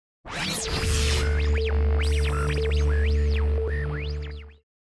Hi,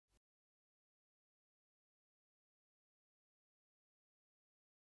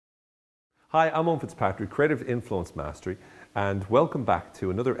 I'm Owen Fitzpatrick, Creative Influence Mastery, and welcome back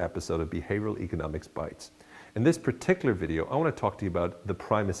to another episode of Behavioural Economics Bites. In this particular video, I want to talk to you about the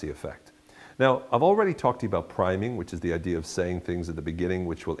primacy effect. Now, I've already talked to you about priming, which is the idea of saying things at the beginning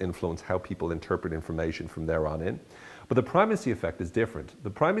which will influence how people interpret information from there on in. But the primacy effect is different. The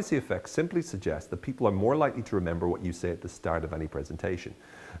primacy effect simply suggests that people are more likely to remember what you say at the start of any presentation.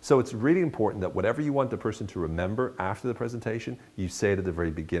 So it's really important that whatever you want the person to remember after the presentation, you say it at the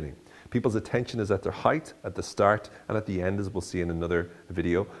very beginning. People's attention is at their height, at the start, and at the end, as we'll see in another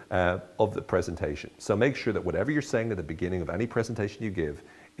video, of the presentation. So make sure that whatever you're saying at the beginning of any presentation you give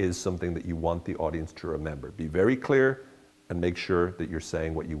is something that you want the audience to remember. Be very clear and make sure that you're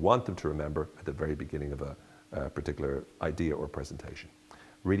saying what you want them to remember at the very beginning of a particular idea or presentation.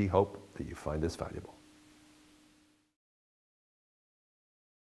 Really hope that you find this valuable.